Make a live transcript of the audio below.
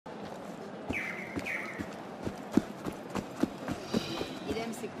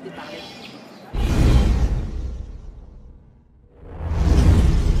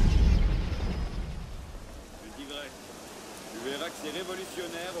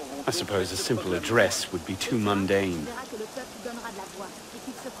I suppose a simple address would be too mundane. Je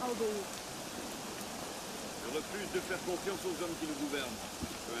refuse de faire confiance aux hommes qui nous gouvernent.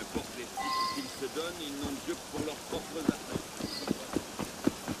 Peu importe les titres qu'ils se donnent, ils n'ont Dieu que pour leurs propres affaires.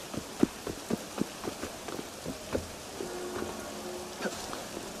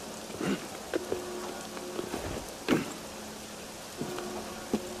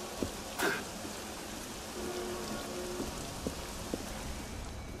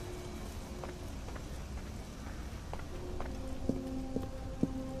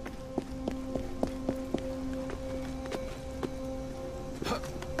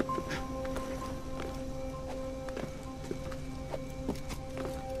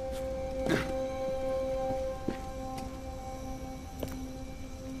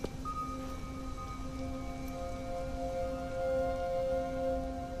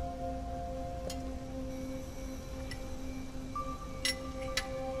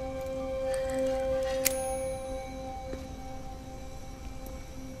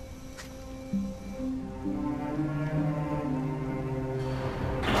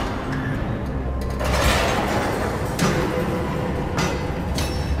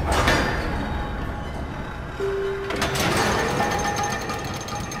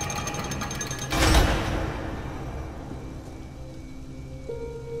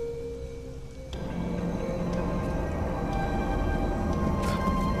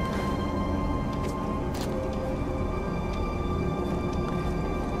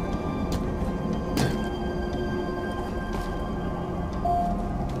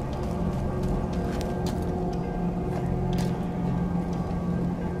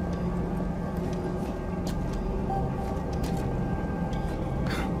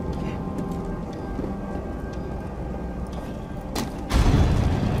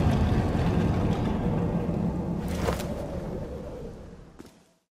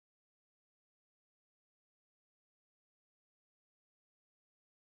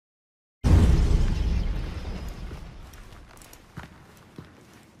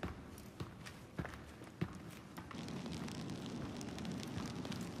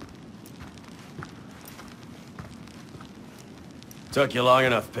 Took you long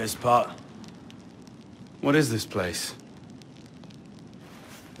enough, pisspot. What is this place?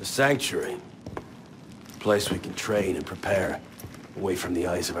 The Sanctuary. A place we can train and prepare, away from the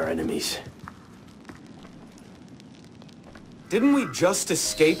eyes of our enemies. Didn't we just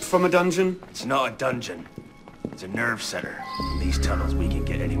escape from a dungeon? It's not a dungeon. It's a nerve center. In these tunnels we can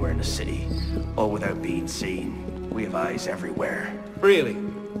get anywhere in the city, all without being seen. We have eyes everywhere. Really?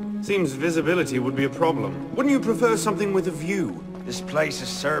 Seems visibility would be a problem. Wouldn't you prefer something with a view? This place has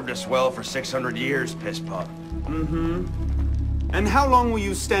served us well for 600 years, pisspot. Mm-hmm. And how long were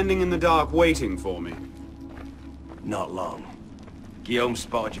you standing in the dark waiting for me? Not long. Guillaume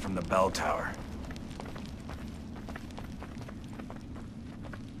spotted you from the bell tower.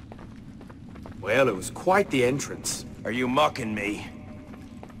 Well, it was quite the entrance. Are you mocking me?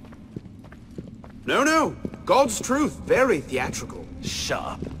 No, no. God's truth. Very theatrical. Shut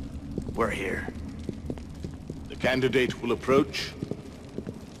up. We're here. The candidate will approach.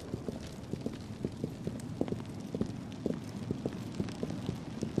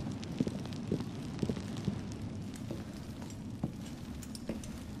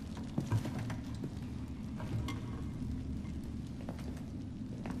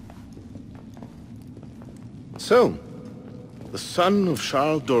 So, the son of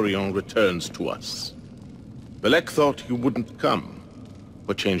Charles Dorion returns to us. Belek thought you wouldn't come,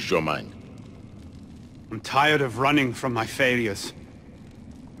 but changed your mind. I'm tired of running from my failures.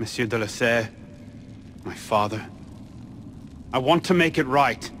 Monsieur de la Serre, my father. I want to make it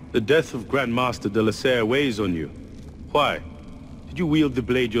right. The death of Grand Master de la Serre weighs on you. Why? Did you wield the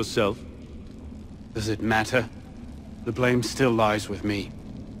blade yourself? Does it matter? The blame still lies with me.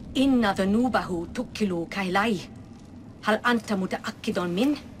 إن ذنوبه تكل كيلاي. هل أنت متأكد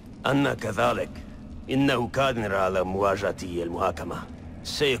من؟ أنا كذلك. إنه قادر على مواجهة المحاكمة.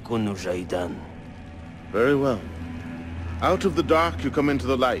 سيكون جيدا. Very well. Out of the dark you come into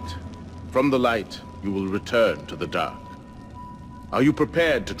the light. From the light you will return to the dark. Are you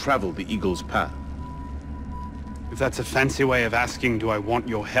prepared to travel the Eagle's path? If that's a fancy way of asking, do I want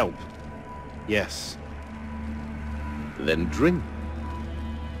your help? Yes. Then drink.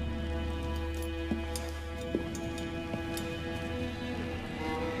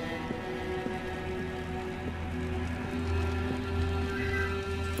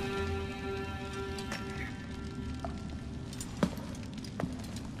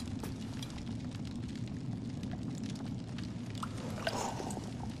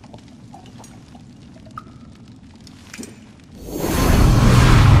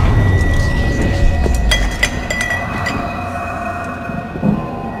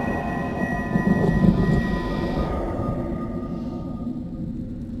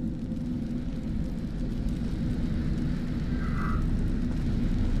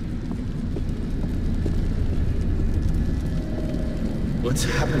 What's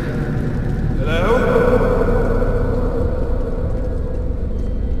happening?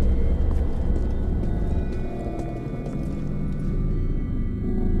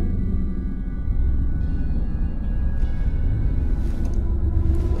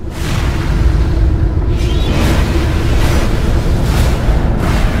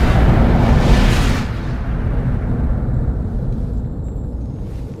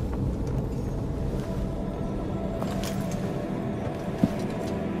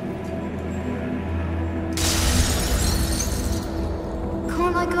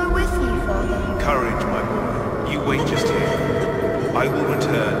 Can't I go with you, Father? Courage, my boy. You wait just here. I will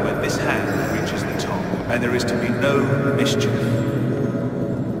return when this hand reaches the top, and there is to be no mischief.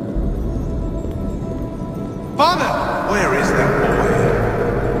 Father! Where is that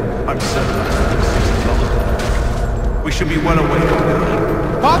boy? I'm certain it's 6 o'clock. We should be well away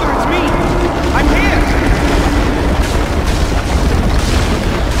now. Father, it's me! I'm here!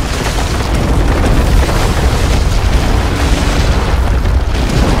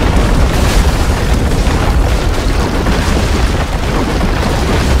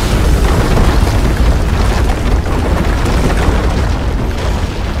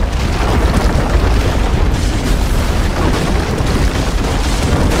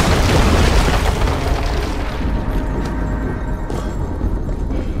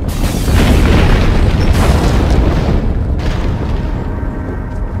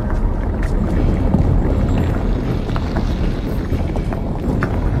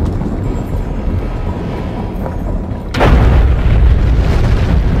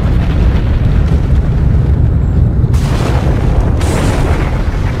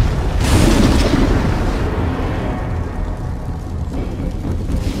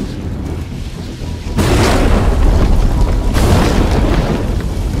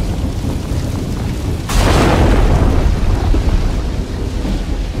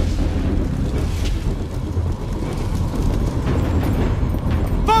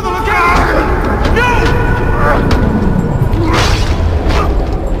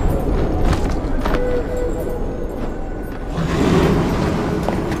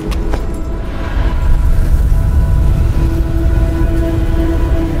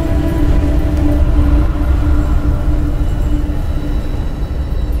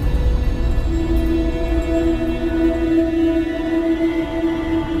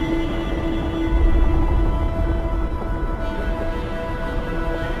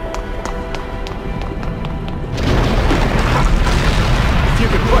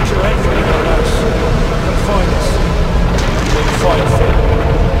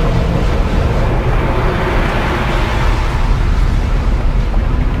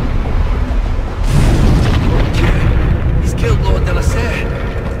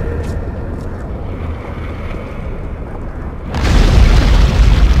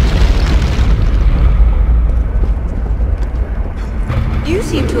 You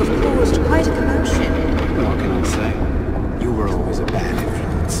seem to have caused quite a commotion. What can I say? You were always a bad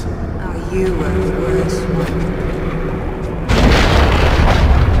influence. Oh, you were the worst one.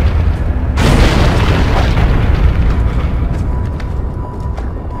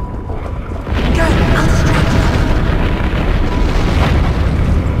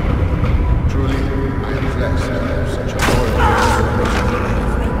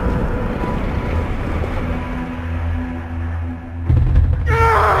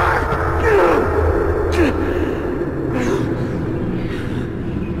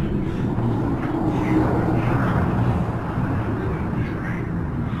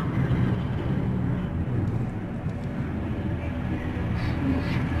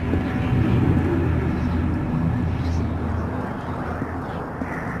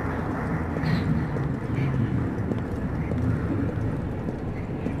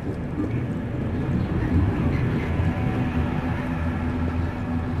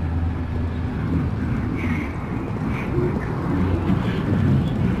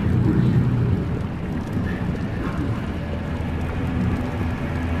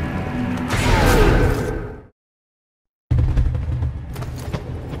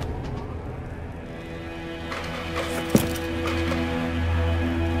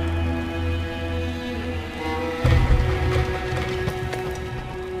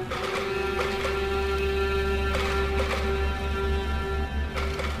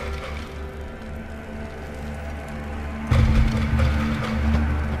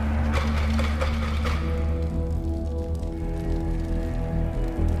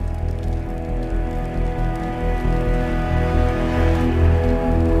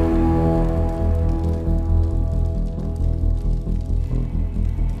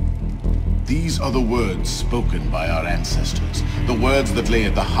 These are the words spoken by our ancestors, the words that lay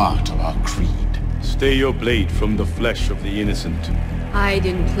at the heart of our creed. Stay your blade from the flesh of the innocent. Hide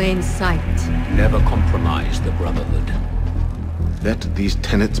in plain sight. Never compromise the Brotherhood. Let these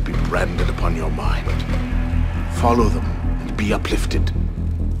tenets be branded upon your mind. Follow them and be uplifted.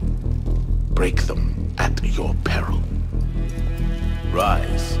 Break them at your peril.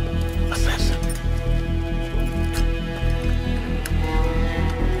 Rise, assassin.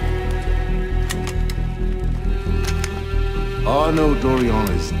 Arno Dorian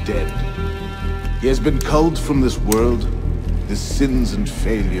is dead. He has been culled from this world, his sins and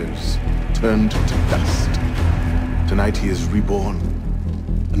failures turned to dust. Tonight he is reborn,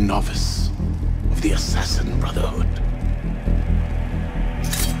 a novice of the Assassin Brotherhood.